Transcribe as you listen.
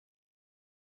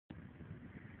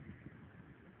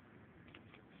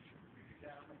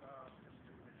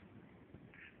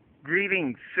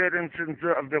Greetings, citizens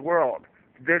of the world.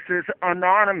 This is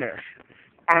Anonymous.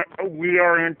 We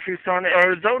are in Tucson,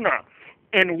 Arizona,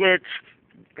 in which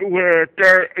where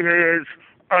there is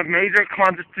a major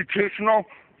constitutional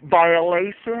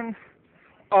violation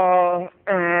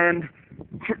and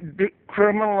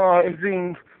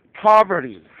criminalizing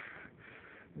poverty.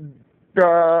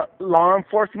 The law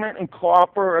enforcement, in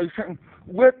cooperation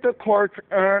with the courts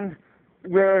and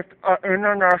with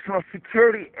international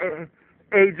security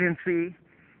agency,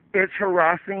 is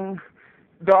harassing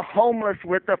the homeless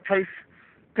with a place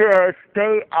to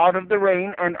stay out of the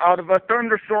rain and out of a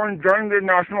thunderstorm during the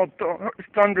National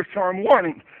Thunderstorm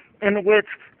Warning, in which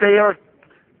they are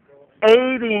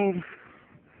aiding,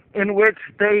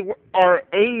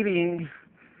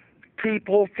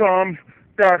 people from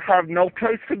that have no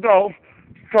place to go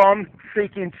from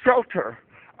seeking shelter.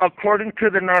 According to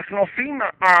the National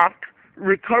FEMA Act,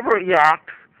 Recovery Act,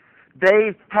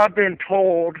 they have been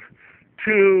told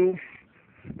to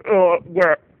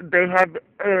where they have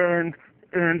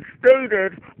and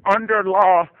stated under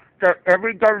law that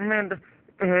every government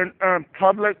and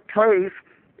public place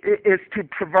is to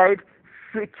provide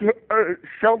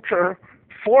shelter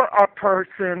for a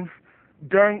person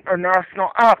during a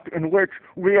national act, in which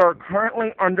we are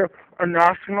currently under a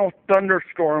national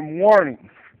thunderstorm warning.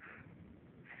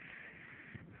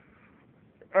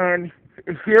 And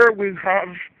here we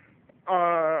have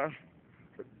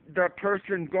the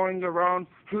person going around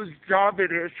whose job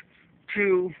it is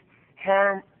to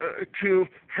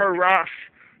harass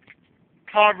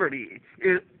poverty.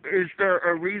 Is there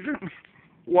a reason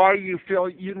why you feel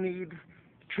you need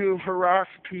to harass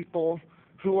people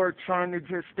who are trying to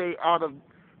just stay out of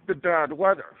the bad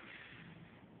weather?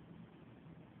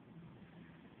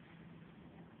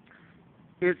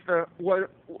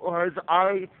 Was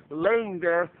I laying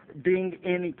there being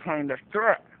any kind of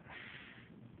threat?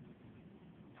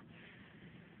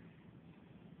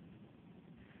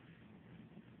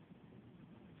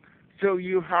 So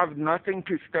you have nothing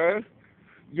to say,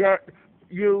 yet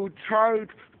you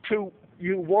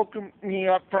woke me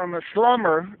up from a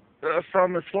slumber,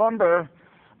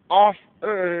 off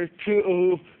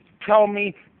to tell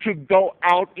me to go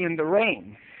out in the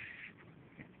rain.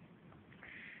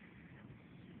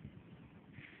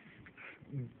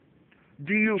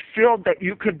 Do you feel that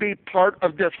you could be part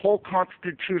of this whole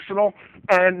constitutional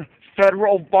and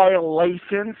federal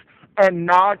violations and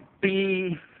not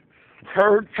be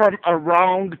heard from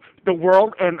around the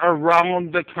world and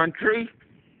around the country?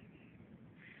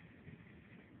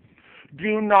 Do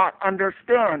you not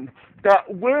understand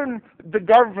that when the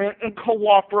government, in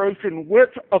cooperation with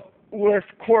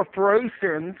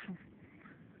corporations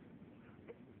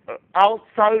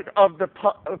outside of the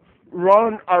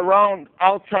run around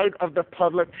outside of the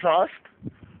public trust,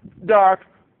 that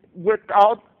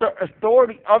without the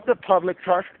authority of the public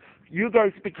trust, you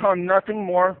guys become nothing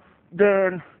more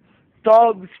than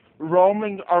thugs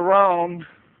roaming around,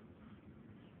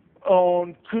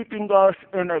 keeping us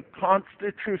in a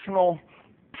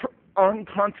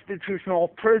unconstitutional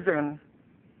prison,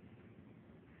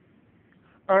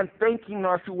 and thanking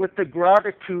us with the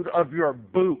gratitude of your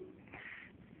boot.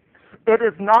 It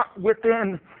is not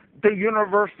within the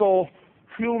Universal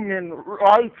Human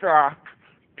Rights Act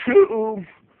to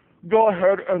go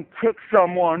ahead and kick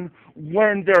someone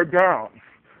when they're down.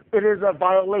 It is a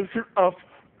violation of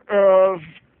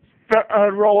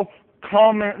federal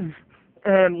common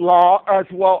and law as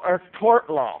well as tort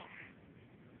law.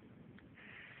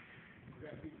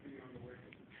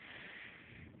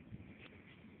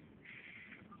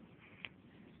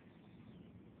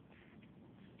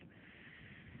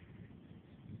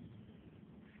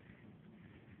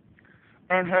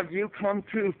 And have you come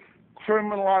to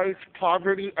criminalize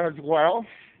poverty as well?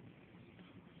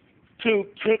 To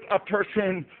kick a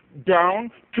person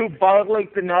down, to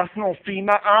violate the National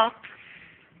FEMA Act,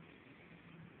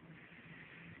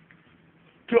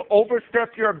 to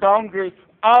overstep your boundary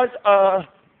as a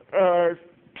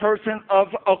person of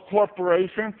a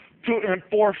corporation, to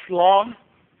enforce law,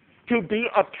 to be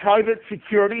a private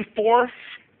security force?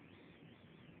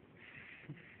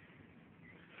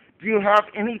 Do you have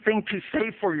anything to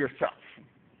say for yourself?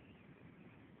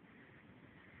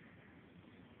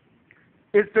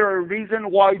 Is there a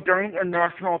reason why during a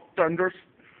national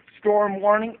thunderstorm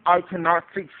warning I cannot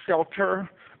seek shelter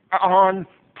on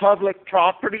public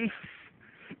property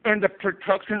in the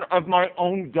protection of my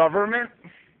own government?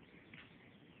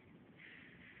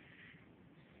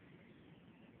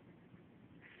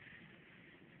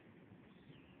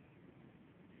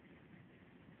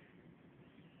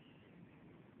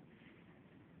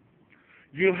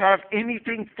 Do you have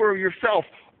anything for yourself?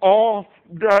 All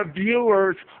the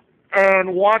viewers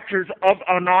and watchers of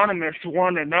Anonymous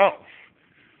want to know.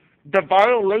 The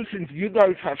violations you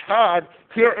guys have had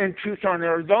here in Tucson,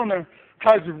 Arizona,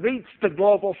 has reached the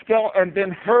global scale and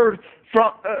been heard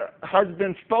from, has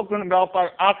been spoken about by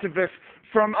activists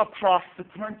from across the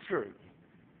country.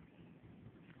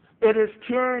 It is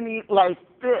tyranny like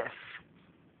this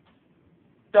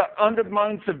that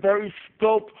undermines the very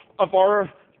scope of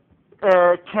our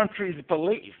country's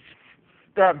beliefs,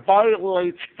 that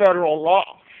violates federal law.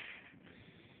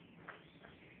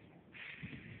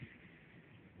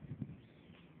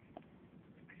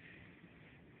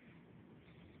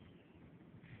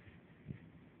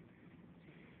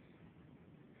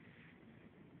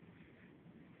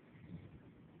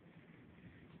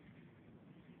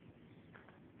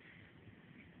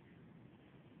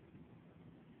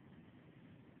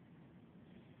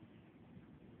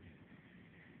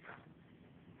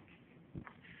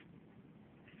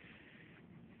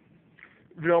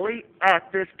 Really,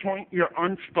 at this point, you're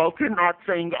unspoken, not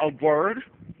saying a word?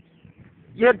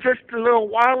 Yeah, just a little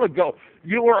while ago,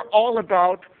 you were all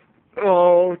about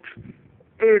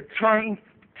trying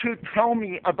to tell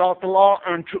me about the law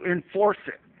and to enforce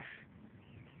it.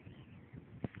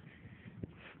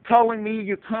 Telling me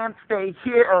you can't stay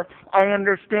here. I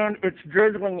understand it's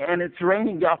drizzling and it's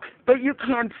raining out, but you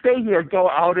can't stay here. Go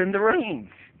out in the rain.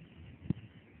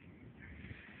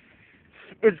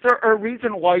 Is there a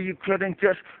reason why you couldn't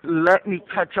just let me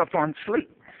catch up on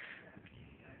sleep?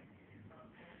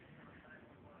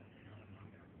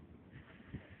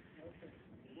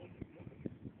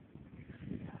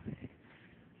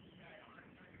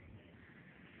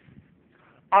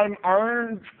 I'm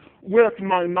armed with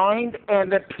my mind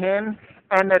and a pen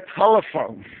and a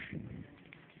telephone.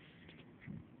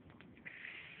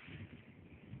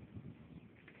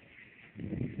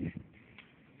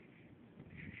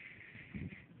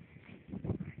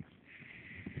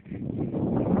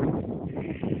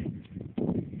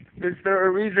 Is there a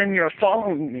reason you're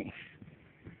following me?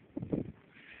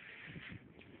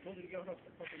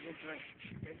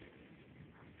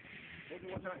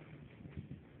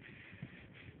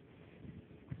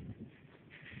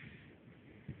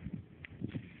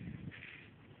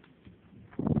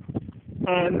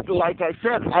 And like I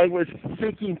said, I was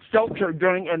seeking shelter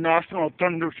during a National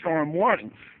Thunderstorm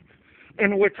Warning,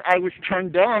 in which I was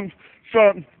turned down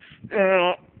from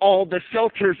all the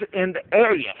shelters in the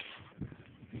area.